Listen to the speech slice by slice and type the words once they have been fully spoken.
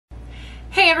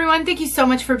Hey everyone, thank you so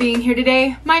much for being here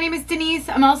today. My name is Denise.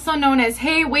 I'm also known as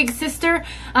heywigsister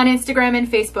on Instagram and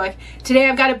Facebook. Today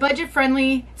I've got a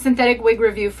budget-friendly synthetic wig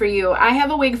review for you. I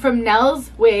have a wig from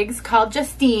Nell's Wigs called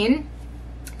Justine,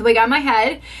 the wig on my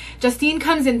head. Justine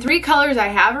comes in 3 colors. I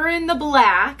have her in the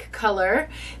black color.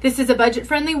 This is a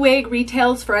budget-friendly wig,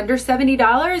 retails for under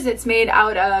 $70. It's made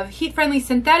out of heat-friendly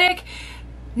synthetic.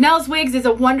 Nell's Wigs is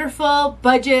a wonderful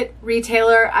budget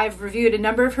retailer. I've reviewed a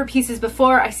number of her pieces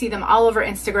before. I see them all over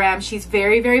Instagram. She's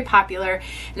very, very popular,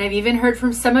 and I've even heard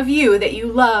from some of you that you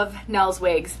love Nell's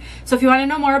Wigs. So if you want to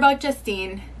know more about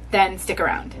Justine, then stick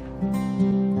around.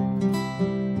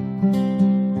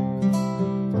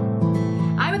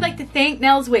 I would like to thank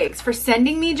Nell's Wigs for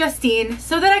sending me Justine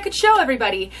so that I could show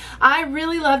everybody. I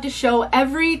really love to show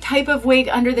every type of wig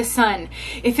under the sun.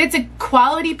 If it's a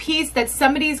quality piece that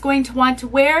somebody's going to want to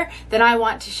wear, then I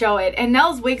want to show it. And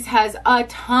Nell's Wigs has a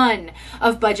ton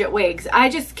of budget wigs. I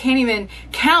just can't even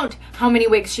count how many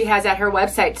wigs she has at her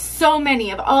website. So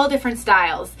many of all different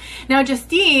styles. Now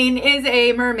Justine is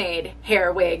a mermaid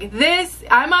hair wig. This,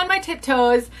 I'm on my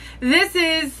tiptoes. This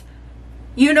is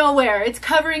you know where. It's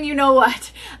covering you know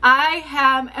what. I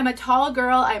am a tall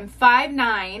girl. I'm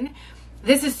 5'9".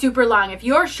 This is super long. If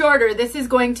you're shorter, this is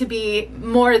going to be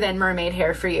more than mermaid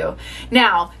hair for you.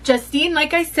 Now, Justine,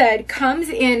 like I said, comes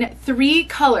in 3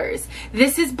 colors.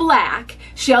 This is black.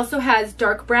 She also has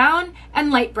dark brown and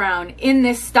light brown in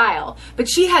this style. But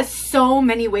she has so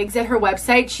many wigs at her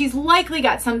website. She's likely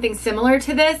got something similar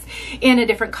to this in a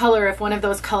different color if one of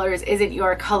those colors isn't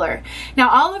your color. Now,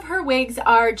 all of her wigs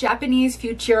are Japanese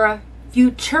Futura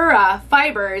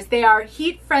fibers. They are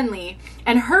heat friendly,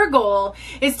 and her goal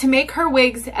is to make her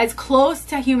wigs as close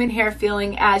to human hair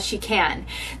feeling as she can.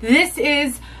 This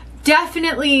is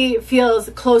definitely feels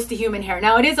close to human hair.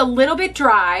 Now it is a little bit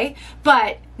dry,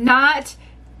 but not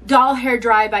doll hair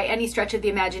dry by any stretch of the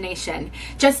imagination.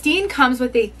 Justine comes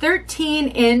with a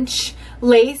 13-inch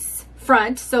lace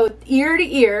front, so ear to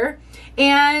ear,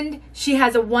 and she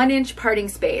has a 1-inch parting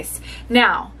space.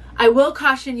 Now, I will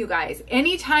caution you guys,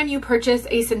 anytime you purchase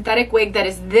a synthetic wig that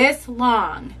is this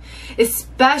long,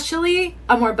 especially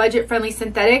a more budget-friendly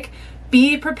synthetic,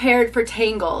 be prepared for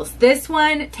tangles. This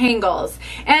one tangles,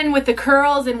 and with the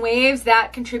curls and waves,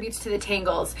 that contributes to the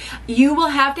tangles. You will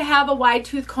have to have a wide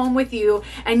tooth comb with you,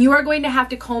 and you are going to have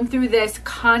to comb through this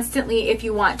constantly if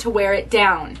you want to wear it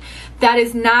down. That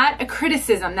is not a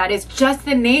criticism. That is just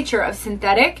the nature of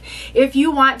synthetic. If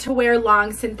you want to wear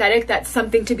long synthetic, that's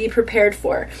something to be prepared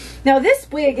for. Now this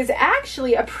wig is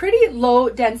actually a pretty low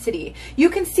density. You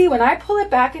can see when I pull it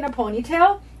back in a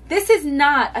ponytail, this is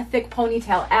not a thick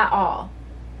ponytail at all.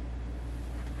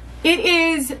 It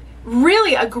is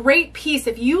really a great piece.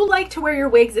 If you like to wear your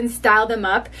wigs and style them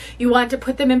up, you want to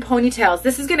put them in ponytails.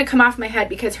 This is going to come off my head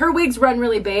because her wigs run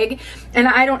really big and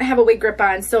I don't have a wig grip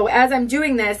on. So as I'm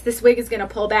doing this, this wig is going to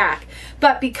pull back.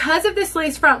 But because of this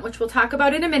lace front, which we'll talk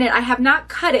about in a minute, I have not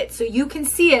cut it so you can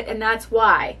see it, and that's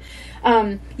why.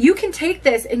 You can take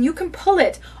this and you can pull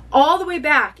it all the way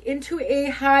back into a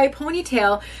high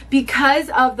ponytail because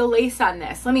of the lace on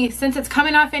this. Since it's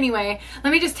coming off anyway,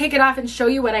 let me just take it off and show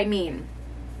you what I mean.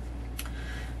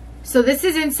 So this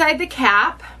is inside the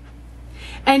cap,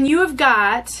 and you have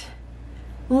got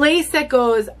lace that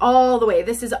goes all the way.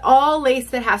 This is all lace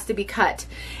that has to be cut.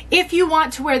 If you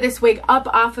want to wear this wig up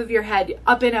off of your head,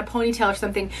 up in a ponytail or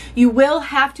something, you will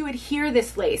have to adhere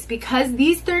this lace because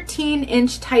these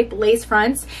 13-inch type lace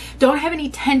fronts don't have any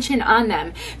tension on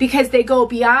them because they go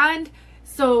beyond.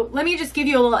 So let me just give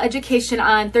you a little education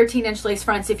on 13-inch lace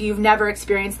fronts if you've never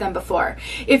experienced them before.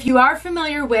 If you are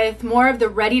familiar with more of the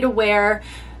ready-to-wear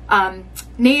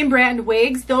name brand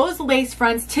wigs, those lace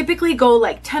fronts typically go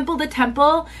like temple to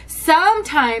temple.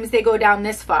 Sometimes they go down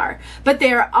this far, but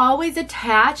they are always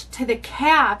attached to the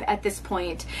cap at this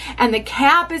point, and the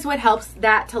cap is what helps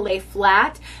that to lay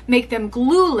flat, make them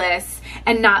glueless,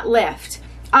 and not lift.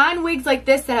 On wigs like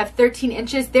this that have 13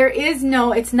 inches,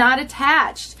 it's not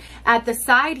attached at the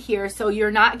side here, so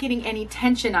you're not getting any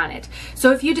tension on it.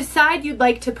 So if you decide you'd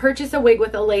like to purchase a wig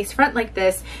with a lace front like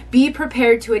this, be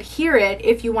prepared to adhere it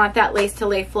if you want that lace to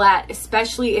lay flat,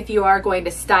 especially if you are going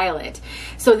to style it.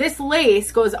 So this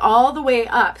lace goes all the way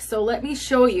up. So let me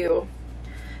show you.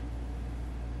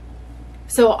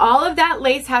 So all of that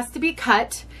lace has to be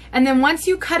cut. And then once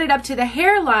you cut it up to the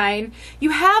hairline,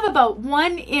 you have about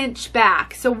 1 inch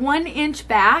back. So 1 inch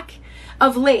back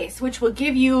of lace, which will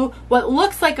give you what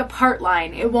looks like a part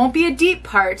line. It won't be a deep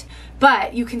part,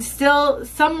 but you can still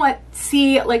somewhat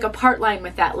see like a part line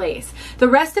with that lace. The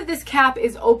rest of this cap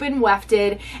is open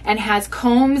wefted and has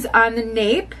combs on the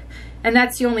nape and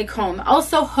that's the only comb.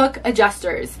 Also hook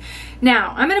adjusters.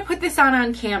 Now, I'm gonna put this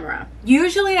on camera.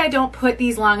 Usually I don't put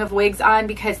these long of wigs on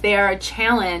because they are a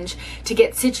challenge to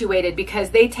get situated because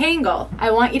they tangle.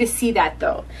 I want you to see that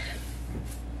though.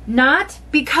 Not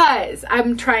because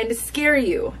I'm trying to scare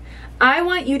you. I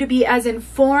want you to be as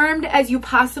informed as you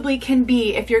possibly can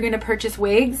be if you're gonna purchase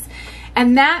wigs.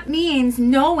 And that means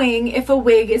knowing if a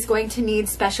wig is going to need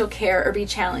special care or be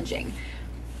challenging.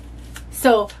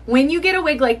 So when you get a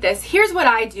wig like this, here's what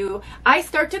I do. I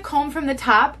start to comb from the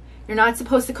top. You're not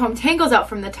supposed to comb tangles out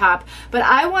from the top, but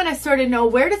I want to sort of know,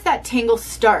 where does that tangle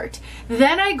start?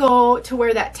 Then I go to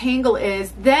where that tangle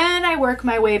is. Then I work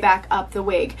my way back up the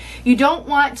wig. You don't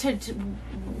want to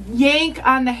yank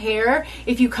on the hair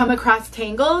if you come across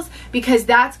tangles, because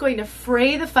that's going to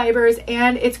fray the fibers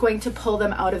and it's going to pull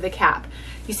them out of the cap.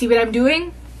 You see what I'm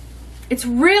doing? It's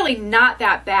really not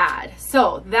that bad.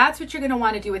 So that's what you're going to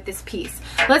want to do with this piece.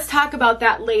 Let's talk about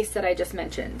that lace that I just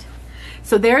mentioned.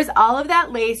 So there's all of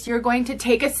that lace. You're going to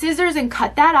take a scissors and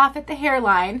cut that off at the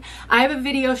hairline. I have a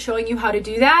video showing you how to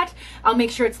do that. I'll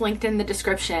make sure it's linked in the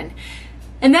description.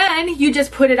 And then you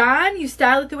just put it on, you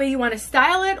style it the way you want to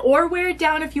style it, or wear it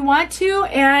down if you want to.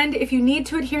 And if you need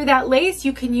to adhere that lace,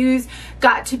 you can use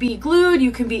Got to Be Glued, you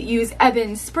can use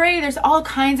Ebin spray. There's all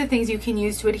kinds of things you can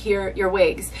use to adhere your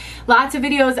wigs. Lots of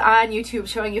videos on YouTube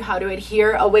showing you how to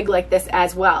adhere a wig like this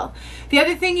as well. The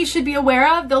other thing you should be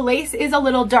aware of, the lace is a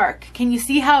little dark. Can you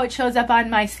see how it shows up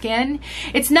on my skin?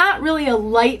 It's not really a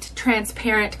light,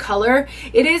 transparent color.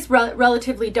 It is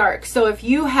relatively dark. So if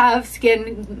you have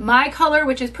skin my color,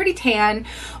 which is pretty tan,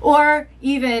 or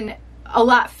even a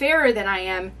lot fairer than I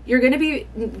am, you're going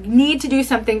to need to do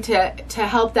something to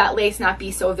help that lace not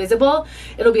be so visible.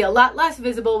 It'll be a lot less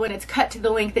visible when it's cut to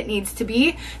the length it needs to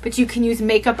be, but you can use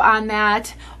makeup on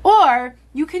that, or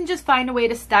you can just find a way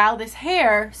to style this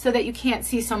hair so that you can't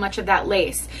see so much of that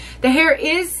lace. The hair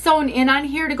is sewn in on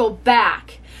here to go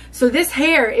back. So this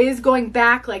hair is going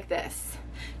back like this.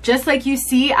 Just like you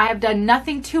see, I have done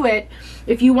nothing to it.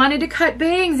 If you wanted to cut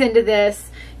bangs into this,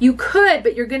 you could,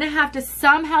 but you're gonna have to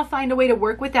somehow find a way to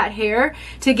work with that hair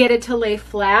to get it to lay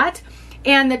flat.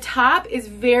 And the top is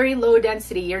very low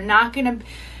density.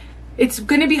 It's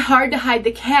gonna be hard to hide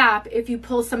the cap if you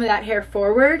pull some of that hair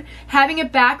forward. Having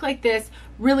it back like this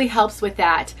really helps with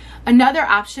that. Another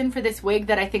option for this wig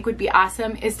that I think would be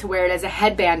awesome is to wear it as a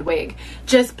headband wig.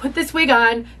 Just put this wig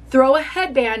on, throw a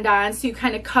headband on so you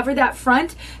kind of cover that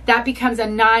front. That becomes a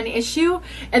non-issue.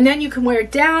 And then you can wear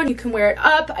it down, you can wear it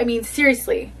up. I mean,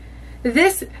 seriously,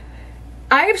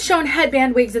 I have shown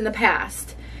headband wigs in the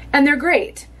past and they're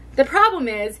great. The problem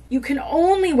is you can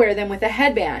only wear them with a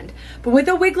headband. But with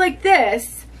a wig like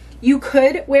this, you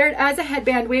could wear it as a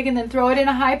headband wig and then throw it in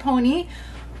a high pony,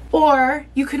 or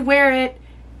you could wear it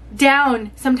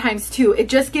down sometimes too. It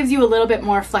just gives you a little bit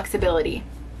more flexibility.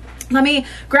 Let me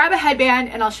grab a headband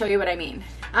and I'll show you what I mean.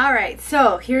 All right,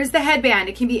 so here's the headband.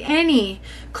 It can be any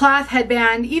cloth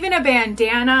headband, even a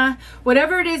bandana,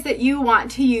 whatever it is that you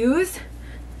want to use.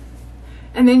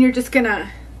 And then you're just gonna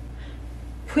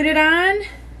put it on.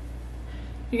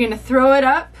 You're gonna throw it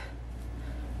up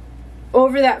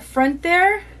over that front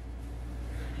there,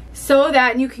 so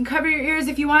that you can cover your ears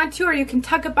if you want to, or you can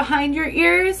tuck it behind your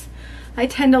ears. I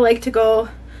tend to like to go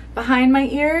behind my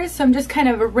ears, so I'm just kind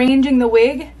of arranging the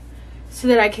wig so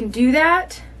that I can do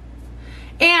that.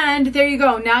 And there you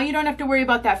go. Now you don't have to worry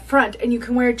about that front, and you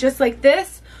can wear it just like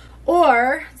this,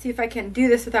 or see if I can do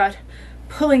this without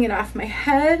pulling it off my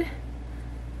head.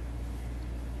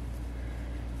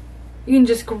 You can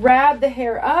just grab the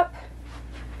hair up.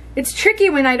 It's tricky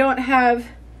when I don't have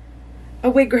a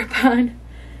wig grip on,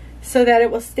 so that it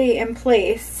will stay in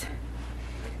place.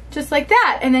 Just like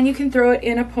that. And then you can throw it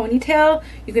in a ponytail.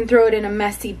 You can throw it in a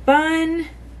messy bun.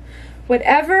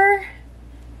 Whatever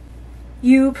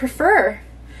you prefer.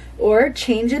 Or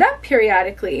change it up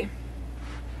periodically.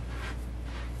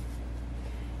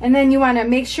 And then you want to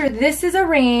make sure this is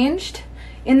arranged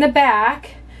in the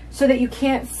back so that you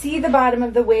can't see the bottom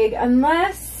of the wig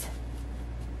unless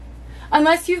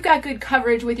you've got good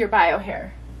coverage with your bio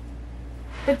hair.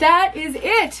 But that is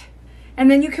it.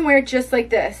 And then you can wear it just like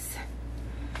this.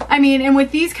 I mean, and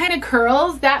with these kind of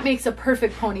curls, that makes a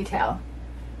perfect ponytail.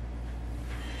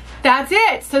 That's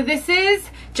it. So this is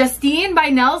Justine by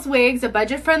Nell's Wigs, a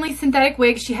budget-friendly synthetic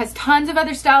wig. She has tons of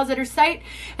other styles at her site,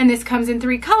 and this comes in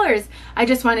 3 colors. I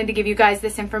just wanted to give you guys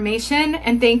this information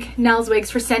and thank Nell's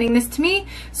Wigs for sending this to me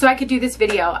so I could do this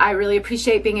video. I really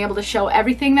appreciate being able to show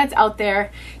everything that's out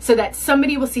there so that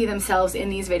somebody will see themselves in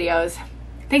these videos.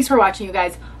 Thanks for watching, you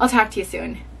guys. I'll talk to you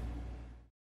soon.